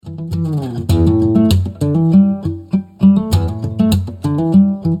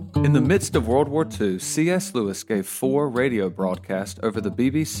midst of World War II, C.S. Lewis gave 4 radio broadcasts over the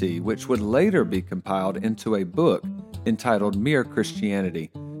BBC, which would later be compiled into a book entitled Mere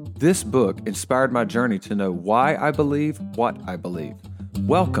Christianity. This book inspired my journey to know why I believe what I believe.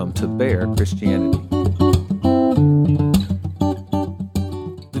 Welcome to Bare Christianity.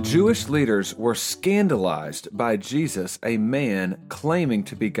 The Jewish leaders were scandalized by Jesus, a man claiming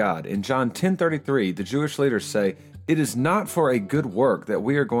to be God. In John 10:33, the Jewish leaders say, "It is not for a good work that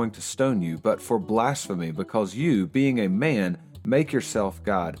we are going to stone you, but for blasphemy, because you, being a man, make yourself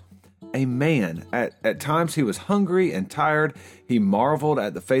God." A man. At times he was hungry and tired. He marveled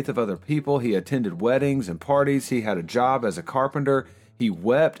at the faith of other people. He attended weddings and parties. He had a job as a carpenter. He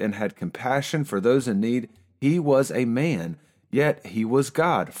wept and had compassion for those in need. He was a man, yet he was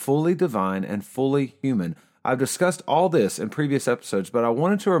God, fully divine and fully human. I've discussed all this in previous episodes, but I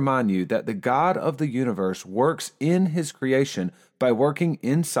wanted to remind you that the God of the universe works in his creation by working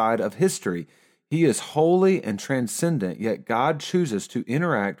inside of history. He is holy and transcendent, yet God chooses to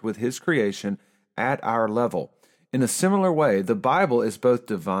interact with his creation at our level. In a similar way, the Bible is both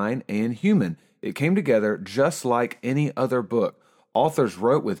divine and human. It came together just like any other book. Authors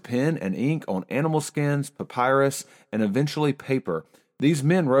wrote with pen and ink on animal skins, papyrus, and eventually paper. These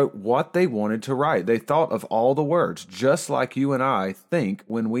men wrote what they wanted to write. They thought of all the words, just like you and I think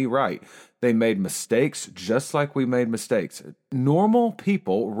when we write. They made mistakes just like we made mistakes. Normal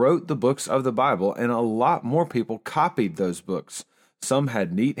people wrote the books of the Bible, and a lot more people copied those books. Some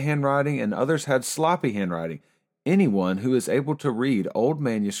had neat handwriting, and others had sloppy handwriting. Anyone who is able to read old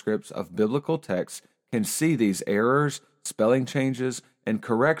manuscripts of biblical texts can see these errors, spelling changes, and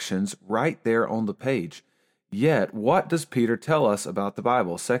corrections right there on the page. Yet, what does Peter tell us about the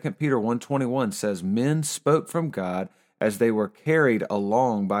Bible? 2 Peter 1:21 says, "Men spoke from God as they were carried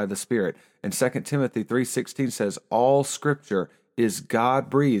along by the Spirit." And 2 Timothy 3:16 says, "All Scripture is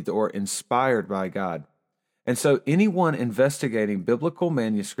God-breathed or inspired by God." And so anyone investigating biblical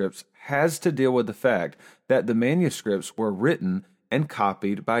manuscripts has to deal with the fact that the manuscripts were written and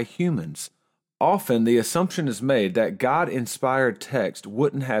copied by humans. Often the assumption is made that God-inspired text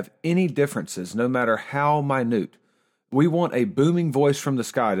wouldn't have any differences, no matter how minute. We want a booming voice from the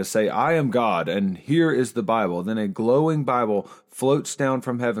sky to say, "I am God, and here is the Bible." Then a glowing Bible floats down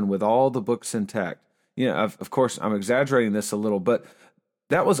from heaven with all the books intact. Of course, I'm exaggerating this a little, but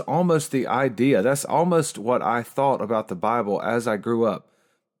that was almost the idea. That's almost what I thought about the Bible as I grew up.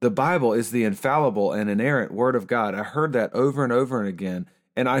 The Bible is the infallible and inerrant Word of God. I heard that over and over and again.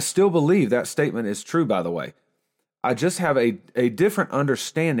 And I still believe that statement is true, by the way. I just have a different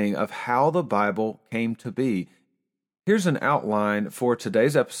understanding of how the Bible came to be. Here's an outline for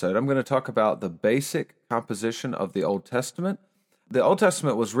today's episode. I'm going to talk about the basic composition of the Old Testament. The Old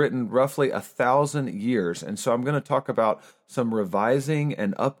Testament was written roughly 1,000 years, and so I'm going to talk about some revising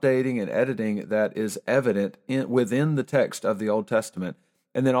and updating and editing that is evident within the text of the Old Testament.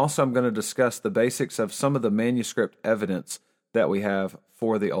 And then also I'm going to discuss the basics of some of the manuscript evidence that we have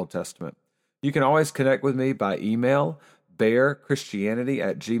for the Old Testament. You can always connect with me by email,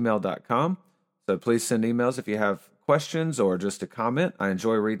 barechristianity@gmail.com. So please send emails if you have questions or just a comment. I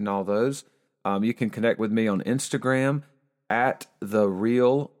enjoy reading all those. You can connect with me on Instagram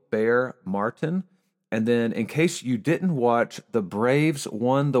 @TheRealBearMartin. And then in case you didn't watch, the Braves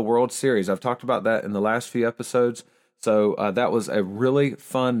won the World Series. I've talked about that in the last few episodes. So that was a really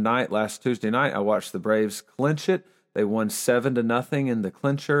fun night last Tuesday night. I watched the Braves clinch it. They won 7-0 in the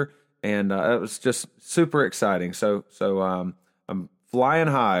clincher, and it was just super exciting. So I'm flying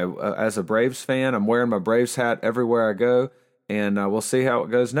high as a Braves fan. I'm wearing my Braves hat everywhere I go, and we'll see how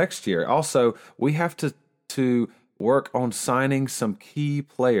it goes next year. Also, we have to work on signing some key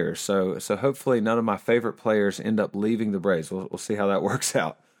players. So hopefully none of my favorite players end up leaving the Braves. We'll see how that works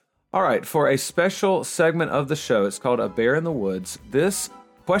out. All right, for a special segment of the show, it's called A Bear in the Woods. This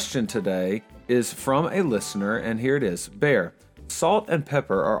question today is from a listener, and here it is. Bear, salt and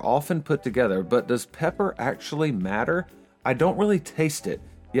pepper are often put together, but does pepper actually matter? I don't really taste it,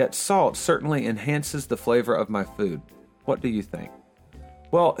 yet salt certainly enhances the flavor of my food. What do you think?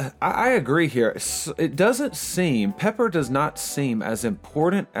 Well, I agree here. It doesn't seem, pepper does not seem as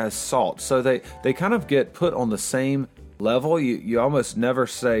important as salt, so they kind of get put on the same level. You almost never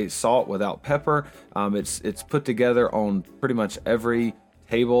say salt without pepper. It's put together on pretty much every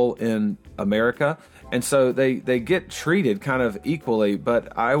table in America, and so they get treated kind of equally,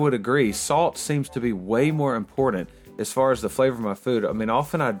 but I would agree salt seems to be way more important as far as the flavor of my food. I mean,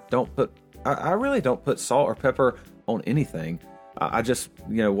 often I really don't put salt or pepper on anything. I just,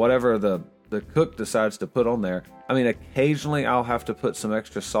 whatever the cook decides to put on there. I mean, occasionally I'll have to put some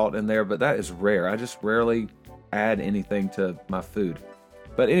extra salt in there, but that is rare. I just rarely add anything to my food.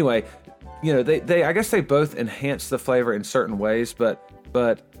 But anyway, they I guess they both enhance the flavor in certain ways, but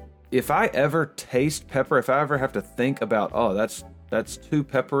if I ever taste pepper, if I ever have to think about, oh, that's too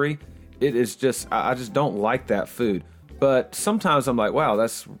peppery, it is just, I just don't like that food. But sometimes I'm like, wow,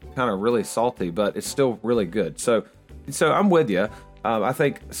 that's kind of really salty, but it's still really good. So I'm with you. I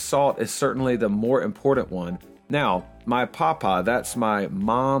think salt is certainly the more important one. Now, my papa, that's my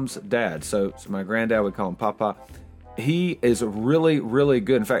mom's dad. So my granddad, would call him Papa. He is really, really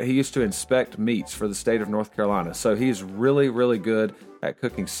good. In fact, he used to inspect meats for the state of North Carolina. So he's really, really good at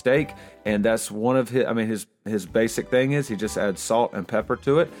cooking steak. And that's one of his basic thing is he just adds salt and pepper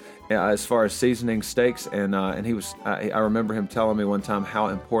to it as far as seasoning steaks. And I remember him telling me one time how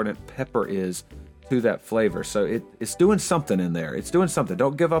important pepper is to that flavor. So it's doing something in there. It's doing something.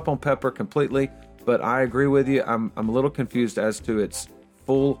 Don't give up on pepper completely. But I agree with you. I'm a little confused as to its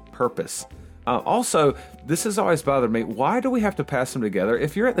full purpose. Also, this has always bothered me. Why do we have to pass them together?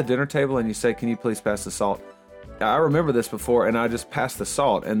 If you're at the dinner table and you say, "Can you please pass the salt?" I remember this before, and I just passed the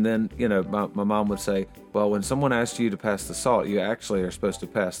salt. And then, my mom would say, "Well, when someone asks you to pass the salt, you actually are supposed to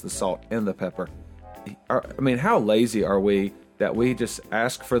pass the salt and the pepper." How lazy are we that we just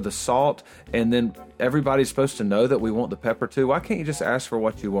ask for the salt, and then everybody's supposed to know that we want the pepper too? Why can't you just ask for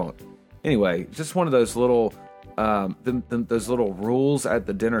what you want? Anyway, just one of those little those little rules at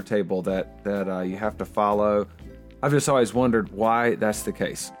the dinner table that you have to follow. I've just always wondered why that's the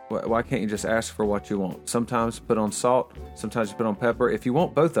case. Why can't you just ask for what you want? Sometimes put on salt, sometimes you put on pepper. If you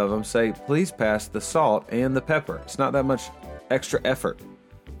want both of them, say, "Please pass the salt and the pepper." It's not that much extra effort.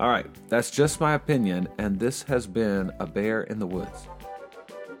 All right, that's just my opinion, and this has been A Bear in the Woods.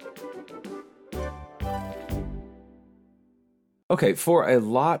 Okay, for a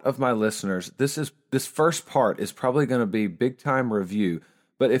lot of my listeners, this first part is probably going to be big time review.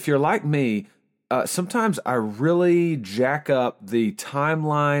 But if you're like me, sometimes I really jack up the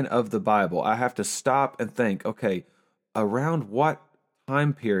timeline of the Bible. I have to stop and think, okay, around what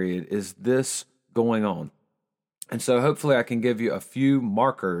time period is this going on? And so hopefully I can give you a few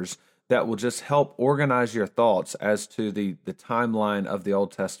markers that will just help organize your thoughts as to the timeline of the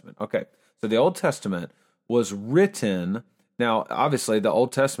Old Testament. Okay, so the Old Testament was written. Now, obviously, the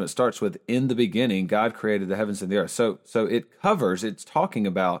Old Testament starts with, "In the beginning, God created the heavens and the earth." So it's talking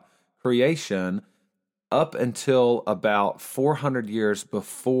about creation up until about 400 years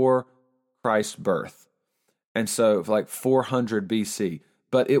before Christ's birth. And so like 400 BC.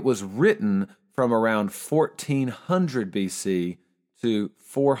 But it was written from around 1400 BC to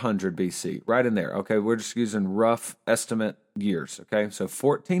 400 BC, right in there. Okay, we're just using rough estimate years. Okay, so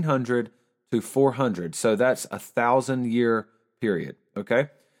 1400 to 400. So that's 1,000-year period. Okay,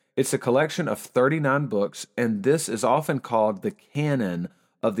 it's a collection of 39 books, and this is often called the canon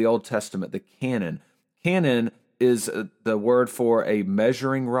of the Old Testament. The canon. Canon is the word for a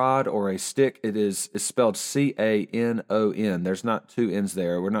measuring rod or a stick. It's spelled Canon. There's not two N's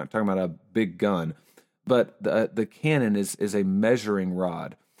there. We're not talking about a big gun, but the canon is a measuring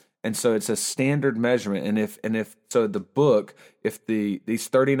rod. And so it's a standard measurement. And if so, the book, if these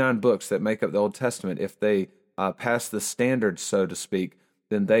 39 books that make up the Old Testament, if they pass the standard, so to speak,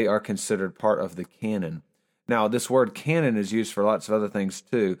 then they are considered part of the canon. Now, this word canon is used for lots of other things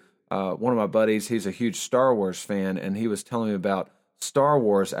too. One of my buddies, he's a huge Star Wars fan, and he was telling me about Star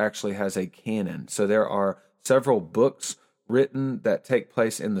Wars actually has a canon. So there are several books written that take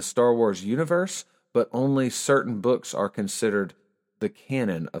place in the Star Wars universe, but only certain books are considered the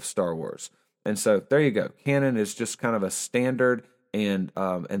canon of Star Wars. And so there you go. Canon is just kind of a standard, and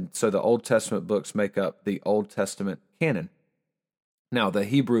so the Old Testament books make up the Old Testament canon. Now, the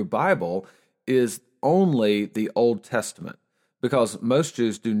Hebrew Bible is only the Old Testament because most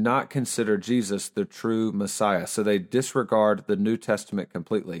Jews do not consider Jesus the true Messiah, so they disregard the New Testament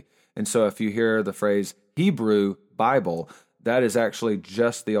completely. And so if you hear the phrase Hebrew Bible, that is actually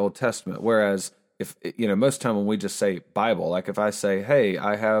just the Old Testament, whereas if most time when we just say Bible, like if I say, "Hey,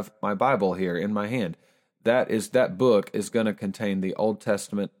 I have my Bible here in my hand," that book is going to contain the Old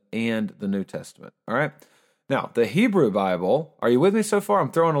Testament and the New Testament. All right. Now, the Hebrew Bible, are you with me so far?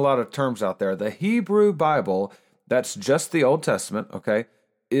 I'm throwing a lot of terms out there. The Hebrew Bible, that's just the Old Testament, okay,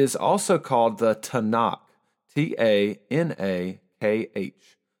 is also called the Tanakh, Tanakh,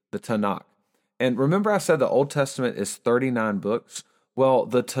 the Tanakh. And remember I said the Old Testament is 39 books? Well,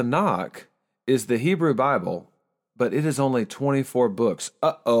 the Tanakh is the Hebrew Bible, but it is only 24 books.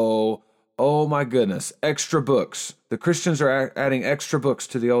 Uh-oh. Oh my goodness. Extra books. The Christians are adding extra books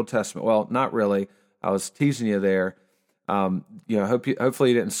to the Old Testament. Well, not really. I was teasing you there. Hopefully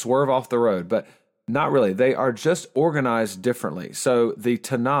you didn't swerve off the road, but not really. They are just organized differently. So the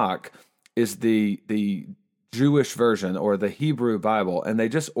Tanakh is the Jewish version or the Hebrew Bible, and they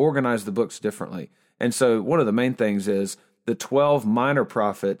just organize the books differently. And so one of the main things is the 12 minor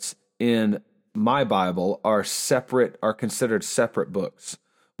prophets in my Bible are considered separate books,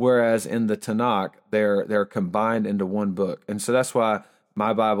 whereas in the Tanakh they're combined into one book. And so that's why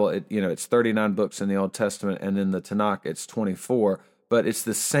my Bible, it's 39 books in the Old Testament, and in the Tanakh it's 24, but it's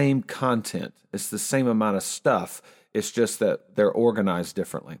the same content. It's the same amount of stuff. It's just that they're organized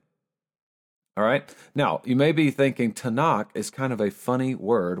differently. All right. Now, you may be thinking Tanakh is kind of a funny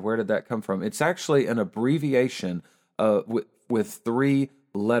word. Where did that come from? It's actually an abbreviation with three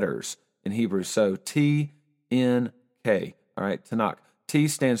letters in Hebrew. So T-N-K. All right, Tanakh. T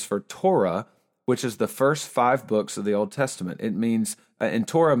stands for Torah, which is the first 5 books of the Old Testament. It means, and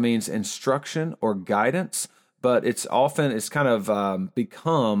Torah means instruction or guidance, but it's kind of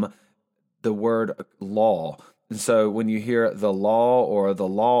become the word law. And so when you hear the law or the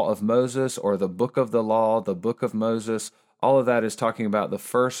law of Moses or the book of the law, the book of Moses, all of that is talking about the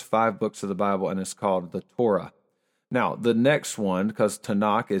first 5 books of the Bible, and it's called the Torah. Now, the next one, because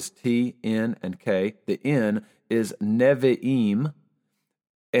Tanakh is T, N, and K, the N is Nevi'im,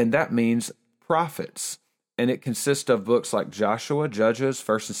 and that means prophets. And it consists of books like Joshua, Judges,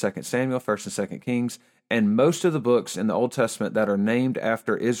 1st and 2nd Samuel, 1st and 2nd Kings, and most of the books in the Old Testament that are named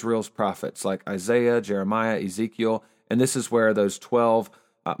after Israel's prophets, like Isaiah, Jeremiah, Ezekiel, and this is where those 12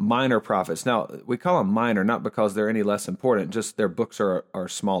 minor prophets. Now, we call them minor not because they're any less important, just their books are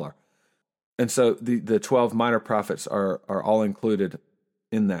smaller. And so the 12 minor prophets are all included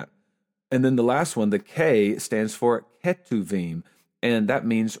in that. And then the last one, the K, stands for Ketuvim, and that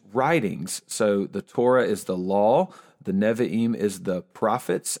means writings. So the Torah is the law, the Nevi'im is the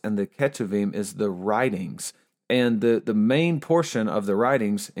prophets, and the Ketuvim is the writings. And the main portion of the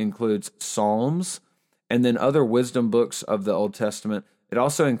writings includes Psalms and then other wisdom books of the Old Testament. It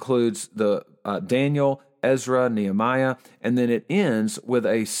also includes the Daniel, Ezra, Nehemiah, and then it ends with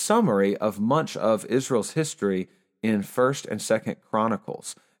a summary of much of Israel's history in 1st and 2nd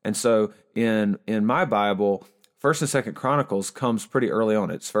Chronicles. And so in my Bible, 1st and 2nd Chronicles comes pretty early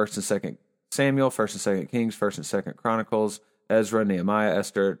on. It's 1st and 2nd Samuel, 1st and 2nd Kings, 1st and 2nd Chronicles, Ezra, Nehemiah,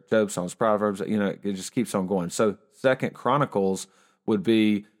 Esther, Job, Psalms, Proverbs. It just keeps on going. So 2nd Chronicles would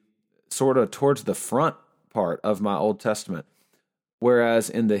be sort of towards the front part of my Old Testament. Whereas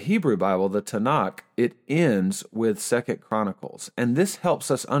in the Hebrew Bible, the Tanakh, it ends with 2nd Chronicles. And this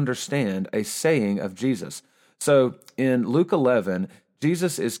helps us understand a saying of Jesus. So in Luke 11,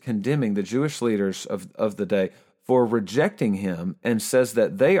 Jesus is condemning the Jewish leaders of the day for rejecting him, and says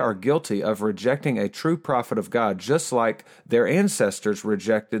that they are guilty of rejecting a true prophet of God, just like their ancestors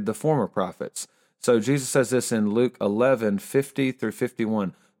rejected the former prophets. So Jesus says this in Luke 11:50 through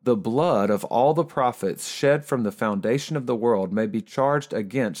 51. The blood of all the prophets shed from the foundation of the world may be charged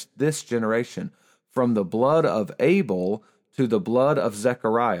against this generation, from the blood of Abel to the blood of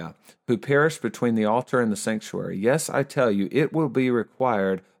Zechariah, who perished between the altar and the sanctuary. Yes, I tell you, it will be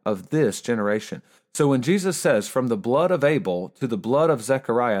required of this generation. So when Jesus says from the blood of Abel to the blood of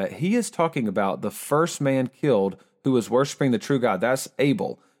Zechariah, he is talking about the first man killed who was worshiping the true God. That's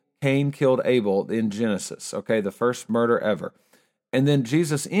Abel. Cain killed Abel in Genesis, okay, the first murder ever. And then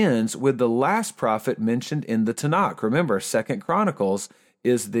Jesus ends with the last prophet mentioned in the Tanakh. Remember, 2nd Chronicles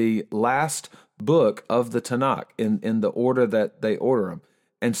is the last book of the Tanakh in the order that they order them.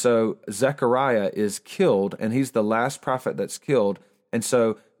 And so Zechariah is killed, and he's the last prophet that's killed. And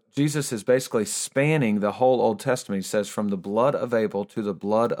so Jesus is basically spanning the whole Old Testament. He says from the blood of Abel to the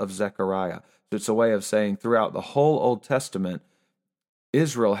blood of Zechariah. So it's a way of saying throughout the whole Old Testament,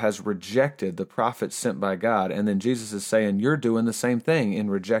 Israel has rejected the prophets sent by God. And then Jesus is saying, you're doing the same thing in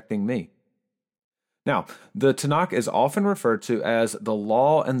rejecting me. Now, the Tanakh is often referred to as the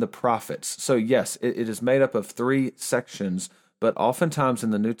law and the prophets. So yes, it is made up of 3 sections, but oftentimes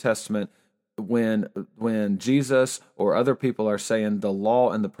in the New Testament, when Jesus or other people are saying the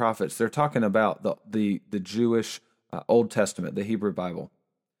law and the prophets, they're talking about the Jewish Old Testament, the Hebrew Bible.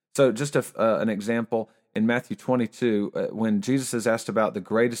 So just an example, in Matthew 22, when Jesus is asked about the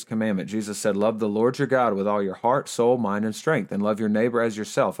greatest commandment, Jesus said, love the Lord your God with all your heart, soul, mind, and strength, and love your neighbor as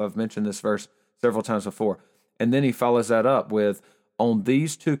yourself. I've mentioned this verse several times before. And then he follows that up with, on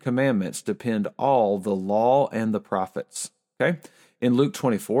these 2 commandments depend all the law and the prophets. Okay? In Luke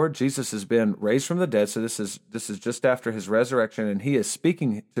 24, Jesus has been raised from the dead, so this is just after his resurrection, and he is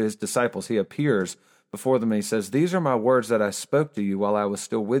speaking to his disciples. He appears before them, and he says, these are my words that I spoke to you while I was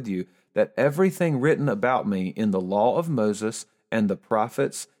still with you, that everything written about me in the law of Moses and the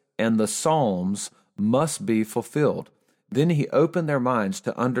prophets and the Psalms must be fulfilled. Then he opened their minds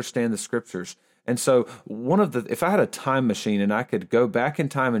to understand the Scriptures. And so if I had a time machine and I could go back in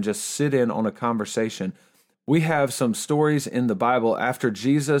time and just sit in on a conversation, We have some stories in the Bible after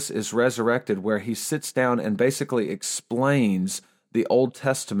Jesus is resurrected where he sits down and basically explains the Old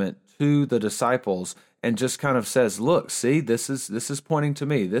Testament to the disciples and just kind of says, look, see, this is pointing to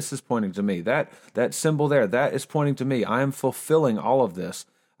me. This is pointing to me. That symbol there, that is pointing to me. I am fulfilling all of this.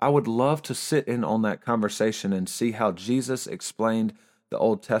 I would love to sit in on that conversation and see how Jesus explained the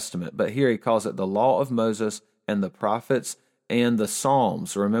Old Testament. But here he calls it the law of Moses and the prophets and the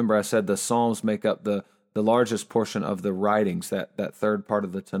Psalms. Remember, I said the Psalms make up the largest portion of the writings, that third part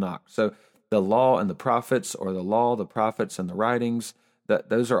of the Tanakh. So the law and the prophets, or the law, the prophets, and the writings,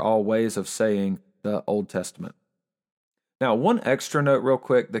 those are all ways of saying the Old Testament. Now, one extra note real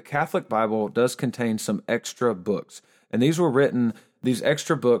quick, the Catholic Bible does contain some extra books. And these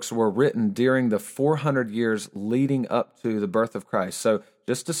extra books were written during the 400 years leading up to the birth of Christ. So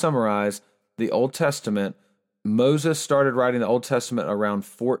just to summarize, the Old Testament, Moses started writing the Old Testament around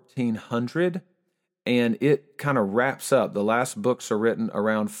 1400, and it kind of wraps up. The last books are written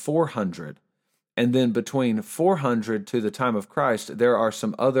around 400. And then between 400 to the time of Christ, there are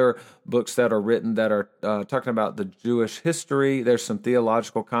some other books that are written that are talking about the Jewish history. There's some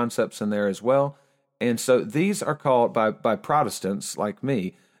theological concepts in there as well. And so these are called, by Protestants like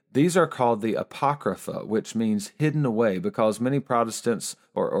me, these are called the Apocrypha, which means hidden away, because many Protestants,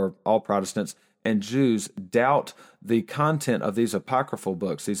 or all Protestants and Jews, doubt the content of these apocryphal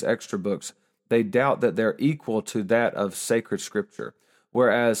books, these extra books. They doubt that they're equal to that of sacred scripture.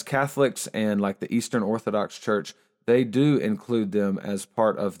 Whereas Catholics and like the Eastern Orthodox Church, they do include them as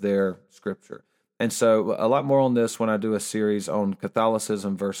part of their scripture. And so a lot more on this when I do a series on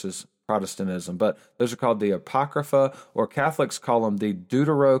Catholicism versus Protestantism. But those are called the Apocrypha, or Catholics call them the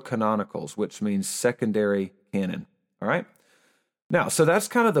Deuterocanonicals, which means secondary canon. All right? Now, so that's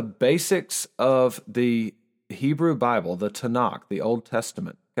kind of the basics of the Hebrew Bible, the Tanakh, the Old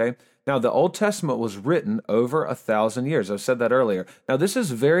Testament. Okay? Now, the Old Testament was written over 1,000 years. I said that earlier. Now, this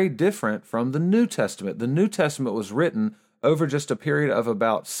is very different from the New Testament. The New Testament was written over just a period of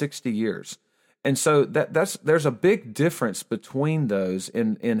about 60 years. And so there's a big difference between those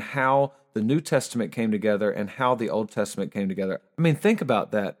in how the New Testament came together and how the Old Testament came together. I mean, think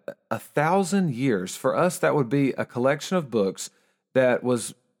about that. 1,000 years. For us, that would be a collection of books that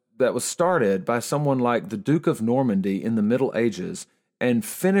was started by someone like the Duke of Normandy in the Middle Ages and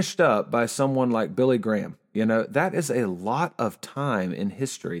finished up by someone like Billy Graham. You know, that is a lot of time in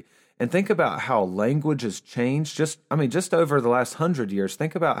history. And think about how language has changed just over the last 100 years.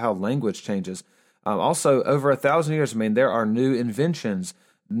 Think about how language changes. Also, over 1,000 years, there are new inventions,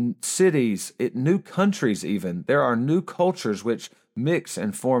 cities, new countries even. There are new cultures which mix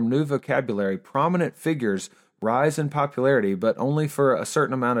and form new vocabulary. Prominent figures rise in popularity, but only for a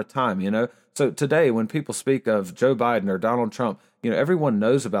certain amount of time, you know. So today, when people speak of Joe Biden or Donald Trump, everyone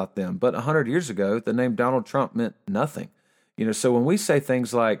knows about them. But 100 years ago, the name Donald Trump meant nothing. So when we say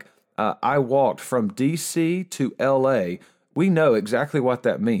things like, I walked from D.C. to L.A., we know exactly what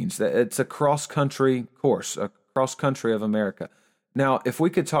that means. That it's a cross-country course, a cross-country of America. Now, if we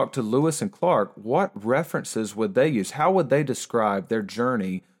could talk to Lewis and Clark, what references would they use? How would they describe their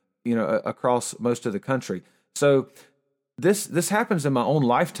journey, across most of the country? So this happens in my own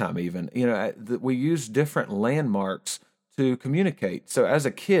lifetime even. We use different landmarks to communicate. So as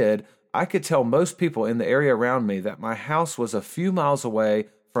a kid, I could tell most people in the area around me that my house was a few miles away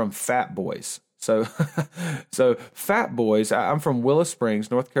from Fat Boys. So Fat Boys, I'm from Willow Springs,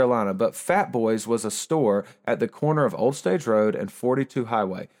 North Carolina, but Fat Boys was a store at the corner of Old Stage Road and 42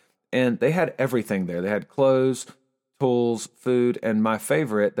 Highway. And they had everything there. They had clothes, tools, food, and my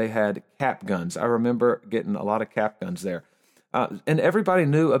favorite, they had cap guns. I remember getting a lot of cap guns there. And everybody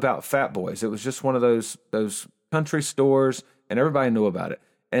knew about Fat Boys. It was just one of those country stores, and everybody knew about it.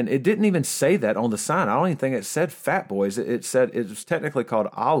 And it didn't even say that on the sign. I don't even think it said Fat Boys. It said it was technically called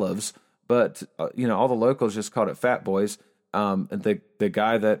Olives, but all the locals just called it Fat Boys. And the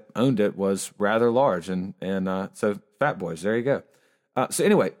guy that owned it was rather large, and so Fat Boys. There you go. So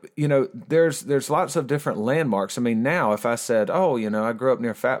anyway, there's lots of different landmarks. Now if I said, I grew up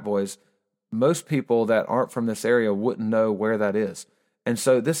near Fat Boys, most people that aren't from this area wouldn't know where that is. And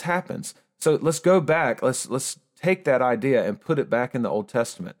so this happens. So let's go back. Let's take that idea and put it back in the Old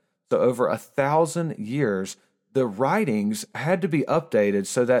Testament. So over 1,000 years, the writings had to be updated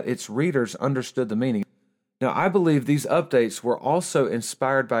so that its readers understood the meaning. Now, I believe these updates were also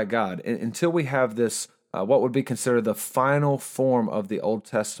inspired by God until we have this, what would be considered the final form of the Old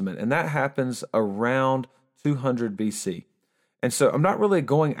Testament. And that happens around 200 BC. And so I'm not really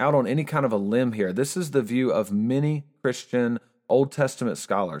going out on any kind of a limb here. This is the view of many Christian Old Testament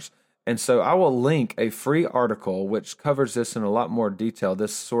scholars. And so I will link a free article which covers this in a lot more detail,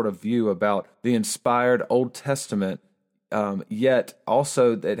 this sort of view about the inspired Old Testament, yet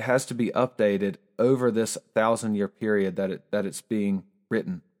also it has to be updated over this 1,000-year period that it's being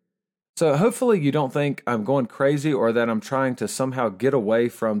written. So hopefully you don't think I'm going crazy or that I'm trying to somehow get away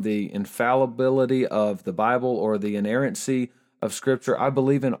from the infallibility of the Bible or the inerrancy of Scripture. I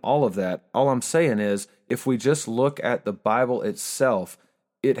believe in all of that. All I'm saying is, if we just look at the Bible itself,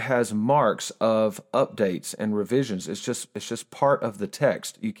 it has marks of updates and revisions. It's just part of the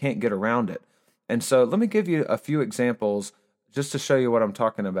text. You can't get around it. And so let me give you a few examples just to show you what I'm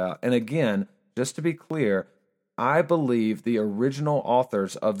talking about. And again, just to be clear, I believe the original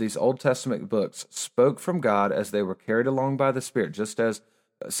authors of these Old Testament books spoke from God as they were carried along by the Spirit, just as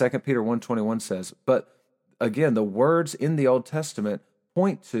 2 Peter 1:21 says. But again, the words in the Old Testament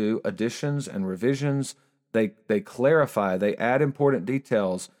point to additions and revisions. They clarify, they add important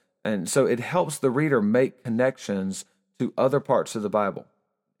details, and so it helps the reader make connections to other parts of the Bible.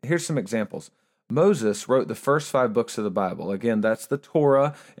 Here's some examples. Moses wrote the first 5 books of the Bible. Again, that's the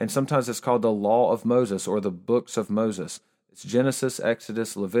Torah, and sometimes it's called the Law of Moses or the books of Moses. It's Genesis,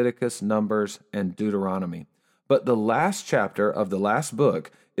 Exodus, Leviticus, Numbers, and Deuteronomy. But the last chapter of the last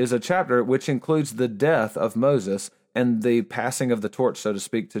book is a chapter which includes the death of Moses and the passing of the torch, so to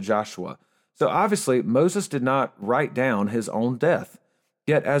speak, to Joshua. So obviously, Moses did not write down his own death.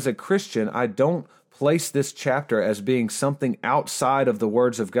 Yet as a Christian, I don't place this chapter as being something outside of the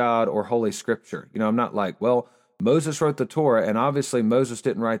words of God or Holy Scripture. I'm not like, well, Moses wrote the Torah, and obviously Moses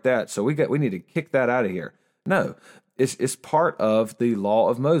didn't write that, so we need to kick that out of here. No, it's part of the law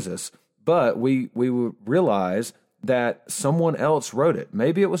of Moses, but we would realize that someone else wrote it.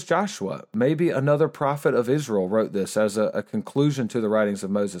 Maybe it was Joshua. Maybe another prophet of Israel wrote this as a conclusion to the writings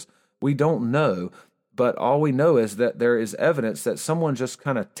of Moses. We don't know, but all we know is that there is evidence that someone just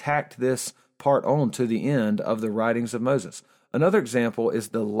kind of tacked this part on to the end of the writings of Moses. Another example is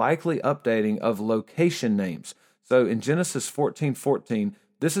the likely updating of location names. So in Genesis 14:14,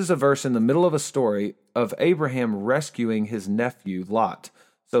 this is a verse in the middle of a story of Abraham rescuing his nephew Lot.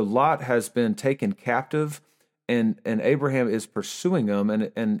 So Lot has been taken captive, and Abraham is pursuing him,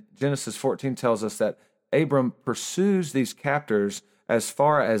 and Genesis 14 tells us that Abram pursues these captors as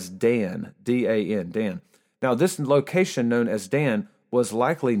far as Dan, D-A-N, Dan. Now, this location known as Dan was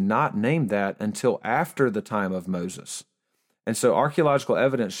likely not named that until after the time of Moses. And so archaeological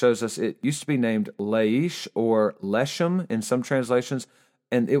evidence shows us it used to be named Laish or Leshem in some translations,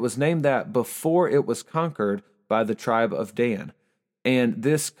 and it was named that before it was conquered by the tribe of Dan. And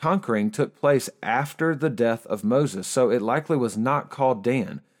this conquering took place after the death of Moses, so it likely was not called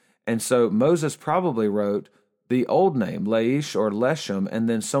Dan. And so Moses probably wrote the old name, Laish or Leshem, and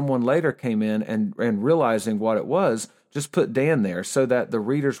then someone later came in and realizing what it was, just put Dan there so that the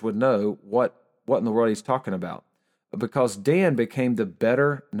readers would know what in the world he's talking about, because Dan became the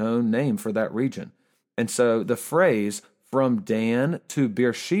better known name for that region. And so the phrase from Dan to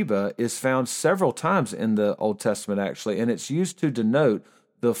Beersheba is found several times in the Old Testament, actually, and it's used to denote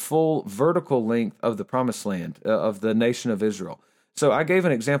the full vertical length of the promised land of the nation of Israel. So I gave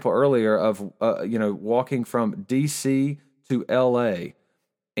an example earlier of walking from D.C. to L.A.,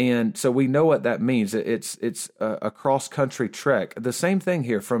 and so we know what that means. It's a cross-country trek. The same thing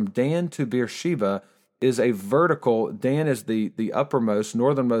here, from Dan to Beersheba is a vertical. Dan is the uppermost,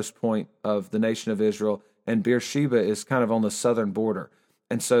 northernmost point of the nation of Israel, and Beersheba is kind of on the southern border.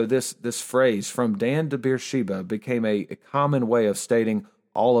 And so this phrase, from Dan to Beersheba, became a common way of stating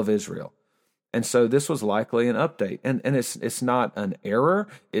all of Israel. And so this was likely an update. And it's not an error.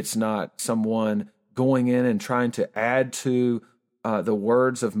 It's not someone going in and trying to add to the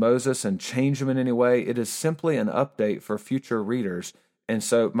words of Moses and change them in any way. It is simply an update for future readers. And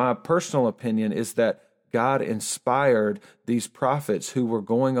so my personal opinion is that God inspired these prophets who were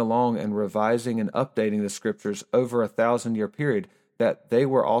going along and revising and updating the scriptures over a 1,000-year period, that they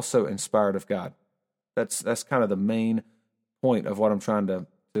were also inspired of God. That's kind of the main point of what I'm trying to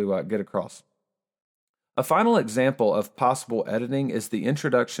get across. A final example of possible editing is the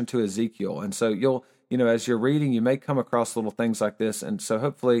introduction to Ezekiel. And so you'll, as you're reading, you may come across little things like this. And so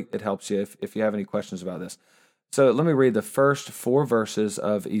hopefully it helps you if you have any questions about this. So let me read the first 4 verses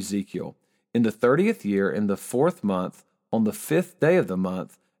of Ezekiel. In the 30th year, in the 4th month, on the 5th day of the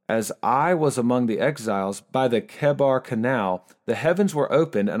month, as I was among the exiles by the Kebar Canal, the heavens were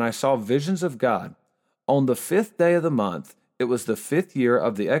opened, and I saw visions of God. On the 5th day of the month, it was the 5th year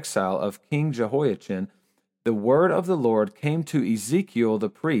of the exile of King Jehoiachin, the word of the Lord came to Ezekiel the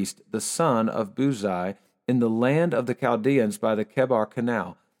priest, the son of Buzi, in the land of the Chaldeans by the Kebar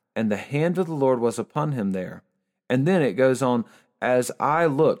Canal, and the hand of the Lord was upon him there. And then it goes on, as I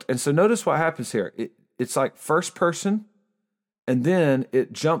looked, and so notice what happens here. It's like first person, and then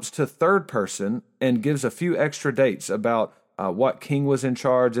it jumps to third person and gives a few extra dates about what king was in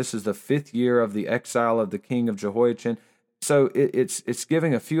charge. This is the 5th year of the exile of the king of Jehoiachin. So it's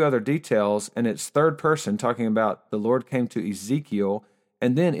giving a few other details, and it's third person talking about the Lord came to Ezekiel,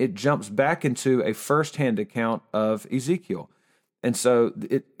 and then it jumps back into a first-hand account of Ezekiel. And so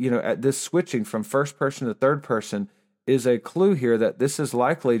at this switching from first person to third person is a clue here that this is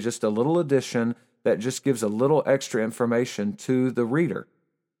likely just a little addition that just gives a little extra information to the reader.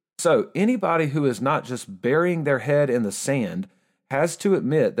 So anybody who is not just burying their head in the sand has to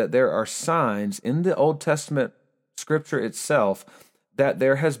admit that there are signs in the Old Testament Scripture itself that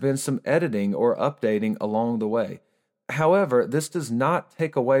there has been some editing or updating along the way. However, this does not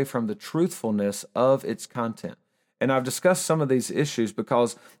take away from the truthfulness of its content. And I've discussed some of these issues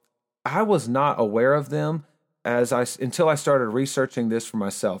because I was not aware of them until I started researching this for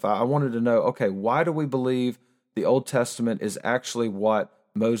myself. I wanted to know, okay, why do we believe the Old Testament is actually what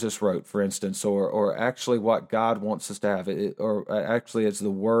Moses wrote, for instance, or actually what God wants us to have, or actually it's the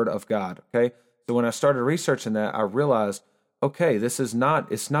Word of God, okay? So when I started researching that, I realized, okay, it's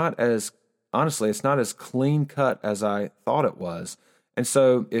not as clean cut as I thought it was. And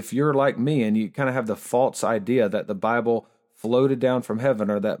so if you're like me and you kind of have the false idea that the Bible floated down from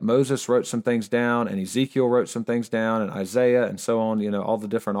heaven, or that Moses wrote some things down and Ezekiel wrote some things down and Isaiah and so on, all the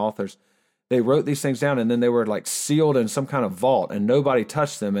different authors, they wrote these things down and then they were like sealed in some kind of vault and nobody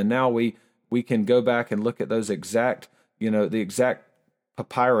touched them. And now we can go back and look at those exact, the exact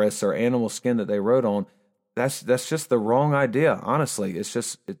papyrus or animal skin that they wrote on. That's just the wrong idea. Honestly, it's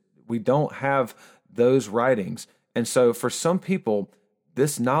just, we don't have those writings. And so for some people,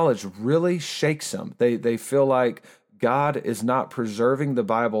 this knowledge really shakes them. They feel like God is not preserving the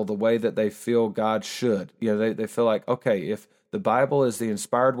Bible the way that they feel God should. They feel like, okay, if the Bible is the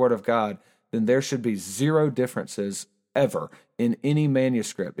inspired word of God, then there should be zero differences ever in any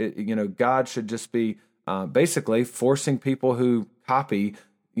manuscript. God should just be basically forcing people who copy,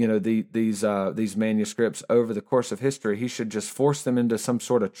 these manuscripts over the course of history. He should just force them into some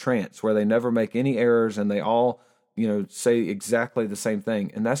sort of trance where they never make any errors and they all, say exactly the same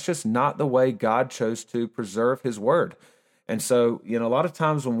thing. And that's just not the way God chose to preserve his word. And so, a lot of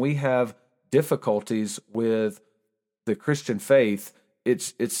times when we have difficulties with the Christian faith,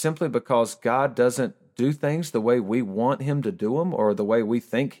 it's simply because God doesn't do things the way we want him to do them or the way we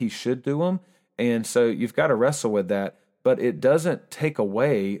think he should do them. And so you've got to wrestle with that, but it doesn't take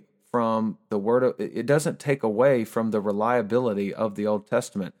away from it doesn't take away from the reliability of the Old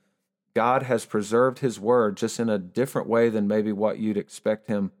Testament. God has preserved his word just in a different way than maybe what you'd expect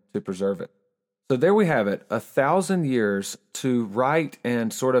him to preserve it. So there we have it, 1,000 years to write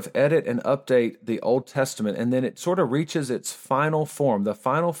and sort of edit and update the Old Testament, and then it sort of reaches its final form. The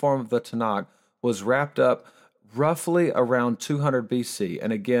final form of the Tanakh was wrapped up roughly around 200 BC.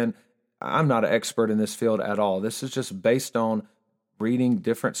 And again, I'm not an expert in this field at all. This is just based on reading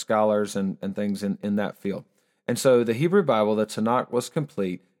different scholars and things in that field. And so the Hebrew Bible, the Tanakh, was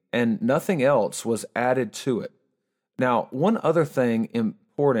complete, and nothing else was added to it. Now, one other thing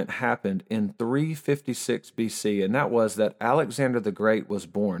important happened in 356 BC, and that was that Alexander the Great was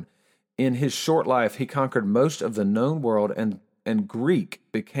born. In his short life, he conquered most of the known world, and Greek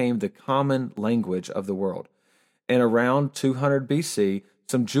became the common language of the world. And around 200 BC,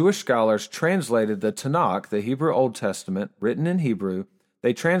 some Jewish scholars translated the Tanakh, the Hebrew Old Testament, written in Hebrew.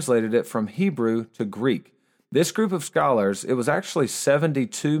 They translated it from Hebrew to Greek. This group of scholars, it was actually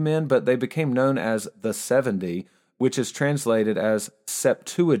 72 men, but they became known as the 70, which is translated as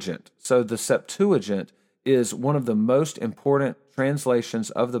Septuagint. So the Septuagint is one of the most important translations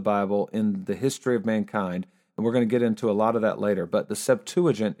of the Bible in the history of mankind, and we're going to get into a lot of that later. But the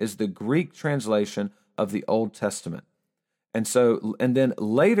Septuagint is the Greek translation of the Old Testament. And then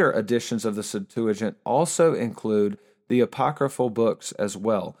later editions of the Septuagint also include the apocryphal books as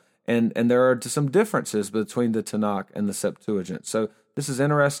well. And there are some differences between the Tanakh and the Septuagint. So this is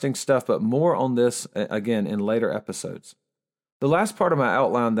interesting stuff, but more on this, again, in later episodes. The last part of my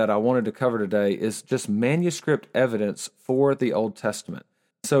outline that I wanted to cover today is just manuscript evidence for the Old Testament.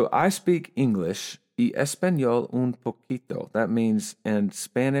 So I speak English, y español un poquito. That means in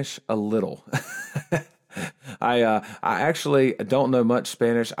Spanish a little. I actually don't know much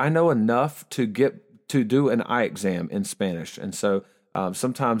Spanish. I know enough to get to do an eye exam in Spanish. And so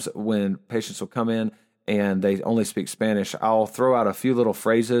sometimes when patients will come in and they only speak Spanish, I'll throw out a few little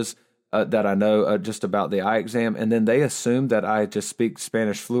phrases that I know just about the eye exam, and then they assume that I just speak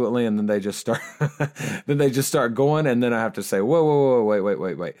Spanish fluently, and then they just start, going, and then I have to say, whoa,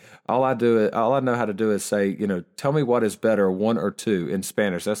 wait. All I know how to do is say, tell me what is better, 1 or 2 in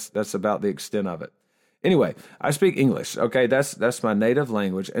Spanish. That's about the extent of it. Anyway, I speak English. Okay, that's my native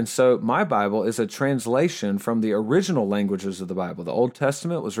language, and so my Bible is a translation from the original languages of the Bible. The Old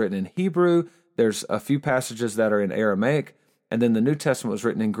Testament was written in Hebrew. There's a few passages that are in Aramaic, and then the New Testament was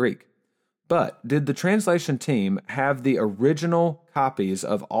written in Greek. But did the translation team have the original copies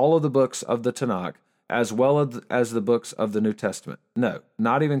of all of the books of the Tanakh as well as the books of the New Testament? No,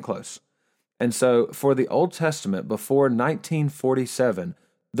 not even close. And so for the Old Testament before 1947,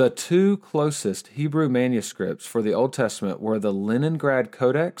 the 2 closest Hebrew manuscripts for the Old Testament were the Leningrad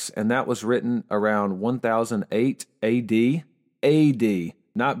Codex, and that was written around 1008 AD. AD,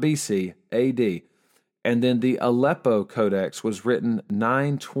 not BC, AD. And then the Aleppo Codex was written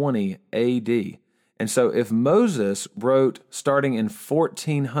 920 AD. And so if Moses wrote starting in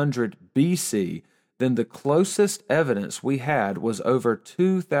 1400 BC, then the closest evidence we had was over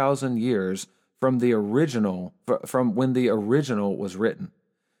 2,000 years from when the original was written.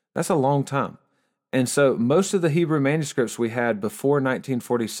 That's a long time. And so most of the Hebrew manuscripts we had before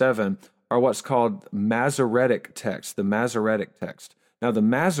 1947 are what's called Masoretic text, the Masoretic text. Now, the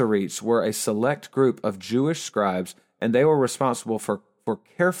Masoretes were a select group of Jewish scribes, and they were responsible for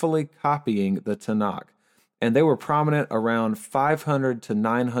carefully copying the Tanakh. And they were prominent around 500 to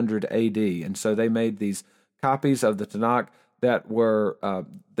 900 AD. And so they made these copies of the Tanakh that were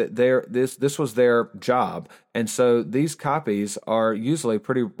this was their job. And so these copies are usually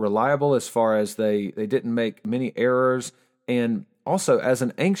pretty reliable as far as they didn't make many errors. And also, as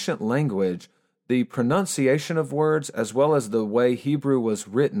an ancient language, the pronunciation of words as well as the way Hebrew was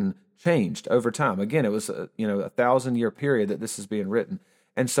written changed over time. Again, it was a 1,000-year period that this is being written.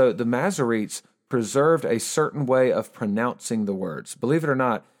 And so the Masoretes preserved a certain way of pronouncing the words. Believe it or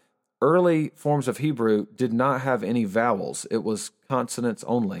not, early forms of Hebrew did not have any vowels. It was consonants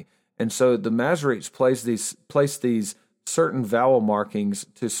only. And so the Masoretes placed these certain vowel markings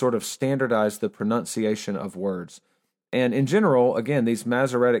to sort of standardize the pronunciation of words. And in general, again, these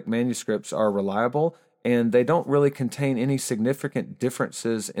Masoretic manuscripts are reliable, and they don't really contain any significant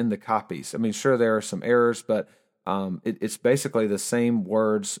differences in the copies. I mean, sure, there are some errors, but it's basically the same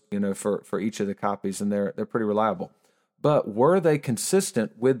words, for each of the copies, and they're pretty reliable. But were they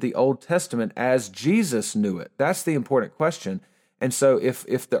consistent with the Old Testament as Jesus knew it? That's the important question. And so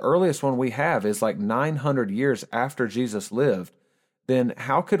if the earliest one we have is like 900 years after Jesus lived, then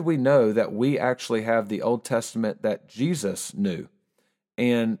how could we know that we actually have the Old Testament that Jesus knew?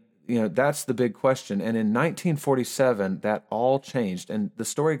 And, that's the big question. And in 1947, that all changed. And the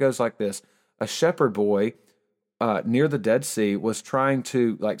story goes like this. A shepherd boy near the Dead Sea was trying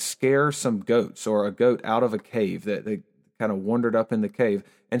to scare some goats or a goat out of a cave that they kind of wandered up in the cave.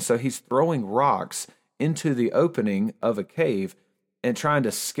 And so he's throwing rocks into the opening of a cave and trying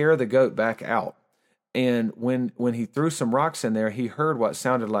to scare the goat back out. And when he threw some rocks in there, he heard what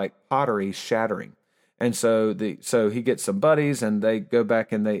sounded like pottery shattering. And so he gets some buddies, and they go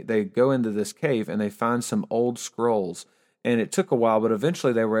back and they go into this cave, and they find some old scrolls. And it took a while, but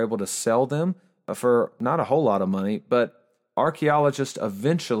eventually they were able to sell them for not a whole lot of money. But archaeologists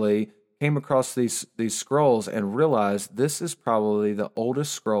eventually came across these scrolls and realized this is probably the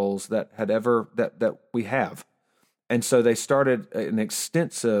oldest scrolls that we have. And so they started an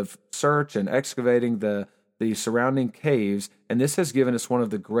extensive search and excavating the surrounding caves, and this has given us one of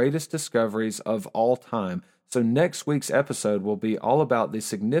the greatest discoveries of all time. So next week's episode will be all about the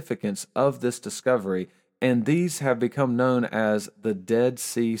significance of this discovery, and these have become known as the Dead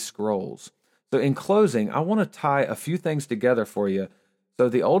Sea Scrolls. So in closing, I want to tie a few things together for you. So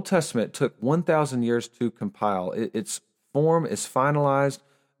the Old Testament took 1,000 years to compile. Its form is finalized,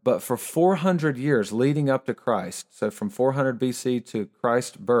 but for 400 years leading up to Christ, so from 400 BC to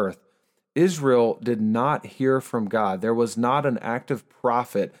Christ's birth, Israel did not hear from God. There was not an active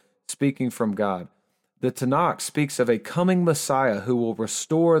prophet speaking from God. The Tanakh speaks of a coming Messiah who will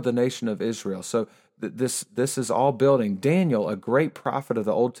restore the nation of Israel. So this is all building. Daniel, a great prophet of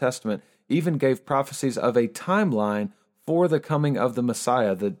the Old Testament, even gave prophecies of a timeline for the coming of the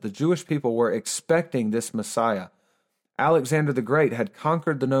Messiah. The Jewish people were expecting this Messiah. Alexander the Great had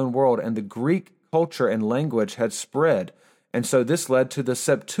conquered the known world, and the Greek culture and language had spread. And so this led to the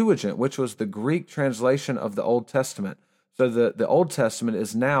Septuagint, which was the Greek translation of the Old Testament. So the Old Testament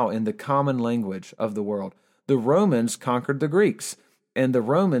is now in the common language of the world. The Romans conquered the Greeks, and the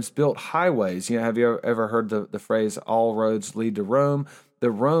Romans built highways. Have you ever heard the phrase, all roads lead to Rome?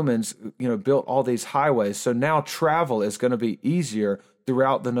 The Romans, built all these highways. So now travel is going to be easier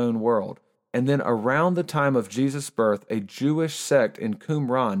throughout the known world. And then around the time of Jesus' birth, a Jewish sect in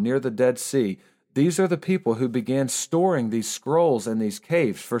Qumran near the Dead Sea, these are the people who began storing these scrolls in these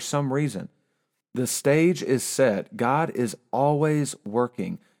caves for some reason. The stage is set. God is always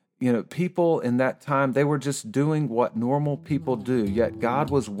working. People in that time, they were just doing what normal people do, yet God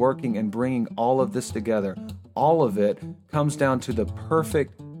was working and bringing all of this together. All of it comes down to the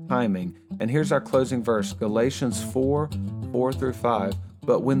perfect timing. And here's our closing verse, Galatians 4:4-5.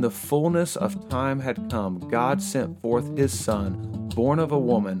 But when the fullness of time had come, God sent forth his Son, born of a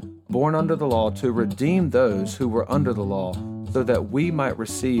woman, born under the law, to redeem those who were under the law, so that we might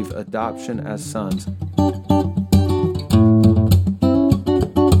receive adoption as sons.